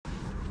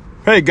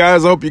Hey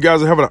guys, I hope you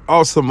guys are having an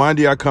awesome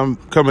Monday.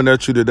 Coming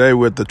at you today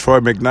with the Troy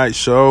McKnight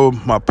Show,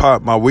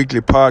 my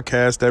weekly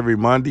podcast every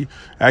Monday.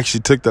 I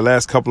actually took the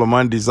last couple of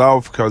Mondays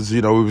off because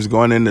we was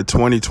going into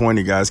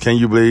 2020, guys. Can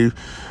you believe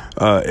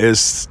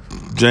it's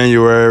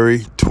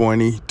January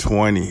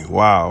 2020?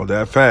 Wow,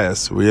 that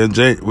fast. We in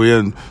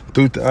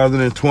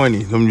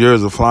 2020. Them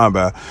years are flying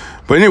by.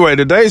 But anyway,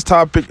 today's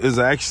topic is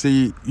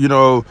actually,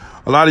 a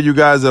lot of you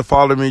guys that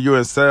follow me, you're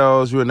in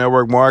sales, you're in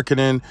network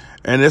marketing,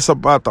 and it's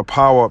about the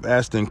power of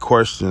asking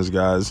questions,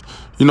 guys.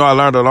 I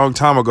learned a long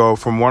time ago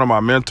from one of my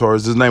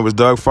mentors. His name was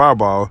Doug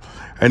Fireball.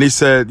 And he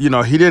said,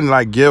 he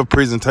didn't give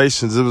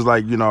presentations. It was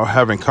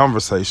having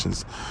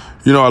conversations.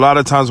 A lot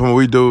of times when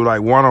we do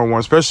one-on-one,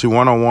 especially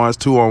one-on-ones,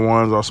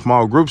 two-on-ones, or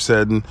small group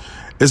setting,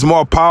 it's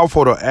more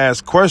powerful to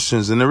ask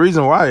questions. And the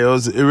reason why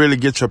is it really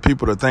gets your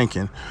people to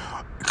thinking.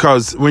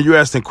 Because when you're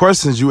asking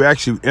questions, you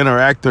actually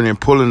interacting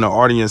and pulling the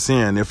audience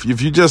in. If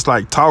you just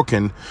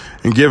talking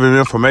and giving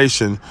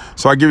information.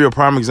 So I give you a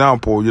prime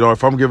example.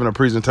 If I'm giving a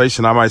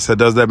presentation, I might say,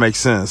 does that make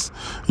sense?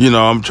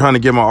 I'm trying to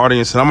get my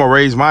audience, and I'm going to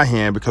raise my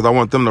hand because I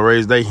want them to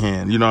raise their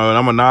hand. And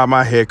I'm going to nod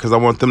my head because I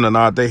want them to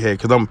nod their head.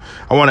 Because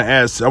I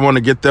want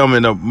to get them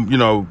in a,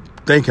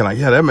 thinking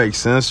that makes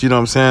sense. You know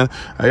what I'm saying?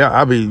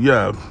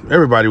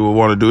 Everybody will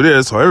want to do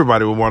this, or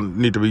everybody will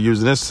need to be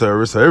using this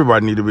service, or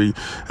everybody need to be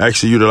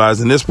actually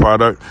utilizing this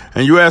product.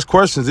 And you ask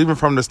questions even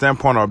from the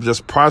standpoint of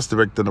just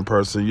prospecting the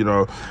person.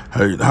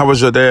 Hey, how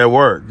was your day at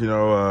work? Do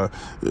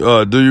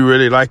you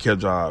really like your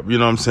job? You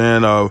know what I'm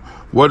saying?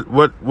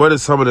 What are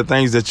some of the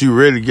things that you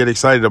really get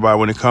excited about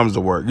when it comes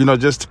to work?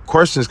 Just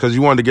questions, because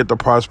you want to get the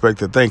prospect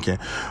to thinking.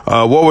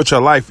 What would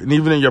your life, and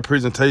even in your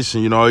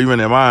presentation, even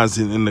in mine,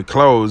 in the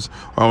close,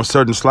 or on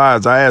certain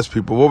slides, I ask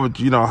people,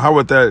 how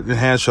would that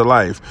enhance your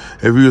life?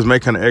 If you was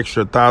making an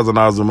extra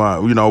 $1,000 a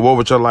month, what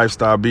would your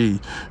lifestyle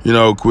be?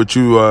 Would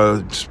you,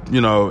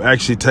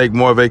 actually take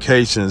more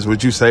vacations?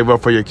 Would you save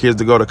up for your kids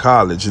to go to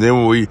college? And then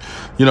when we,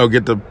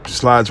 get the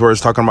slides where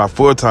it's talking about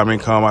full-time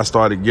income, I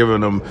started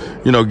giving them,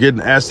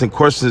 asking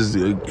questions,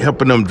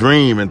 helping them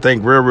dream and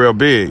think real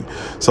big.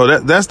 So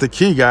that's the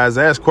key, guys.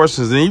 Ask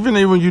questions. And even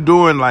when you're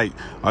doing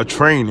a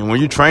training,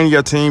 when you train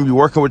your team, you're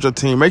working with your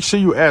team, make sure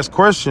you ask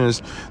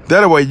questions.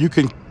 That way you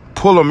can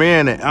pull them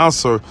in and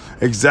answer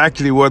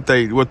exactly what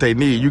they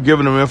need. You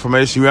giving them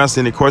information, you answer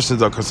any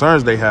questions or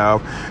concerns they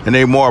have, and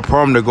they more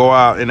prone to go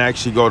out and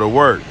actually go to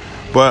work.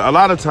 But a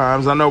lot of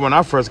times, I know when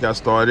I first got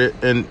started,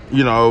 and,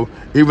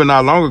 even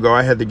not long ago,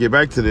 I had to get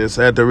back to this.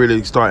 I had to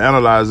really start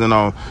analyzing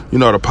on,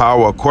 the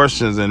power of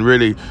questions, and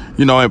really,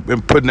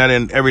 and putting that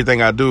in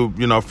everything I do,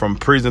 from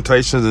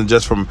presentations and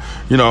just from,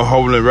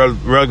 holding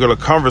regular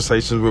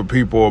conversations with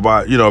people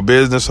about,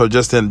 business or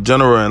just in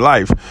general in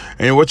life.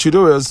 And what you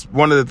do is,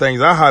 one of the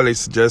things I highly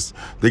suggest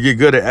to get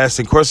good at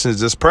asking questions,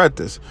 just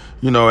practice.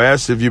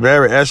 Ask, if you're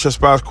married, ask your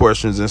spouse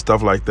questions and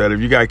stuff like that. If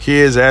you got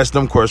kids, ask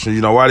them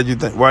questions. Why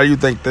do you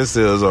think this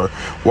is, or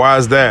why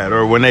is that?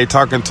 Or when they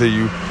talking to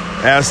you,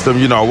 ask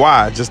them,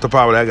 why? Just the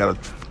power that I got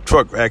a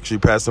truck actually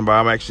passing by.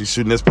 I'm actually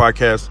shooting this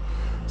podcast,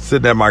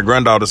 sitting at my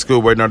granddaughter's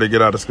school, waiting on her to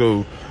get out of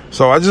school.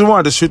 So I just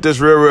wanted to shoot this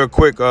real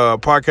quick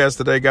podcast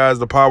today, guys.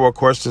 The power of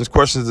questions.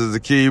 Questions is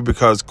the key,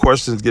 because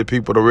questions get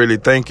people to really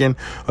thinking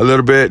a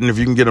little bit. And if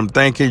you can get them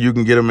thinking, you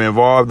can get them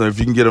involved. And if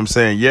you can get them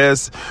saying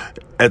yes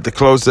at the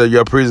close of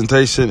your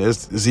presentation,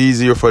 it's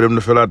easier for them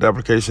to fill out the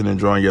application and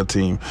join your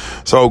team.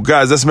 So,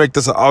 guys, let's make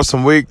this an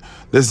awesome week.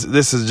 This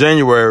is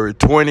January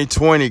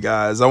 2020,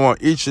 guys. I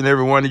want each and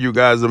every one of you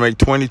guys to make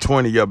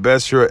 2020 your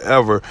best year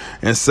ever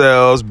in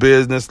sales,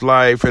 business,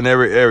 life, and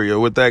every area.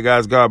 With that,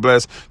 guys, God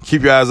bless.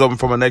 Keep your eyes open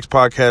for my next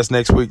podcast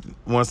next week.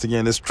 Once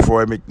again, this is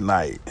Troy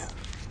McKnight.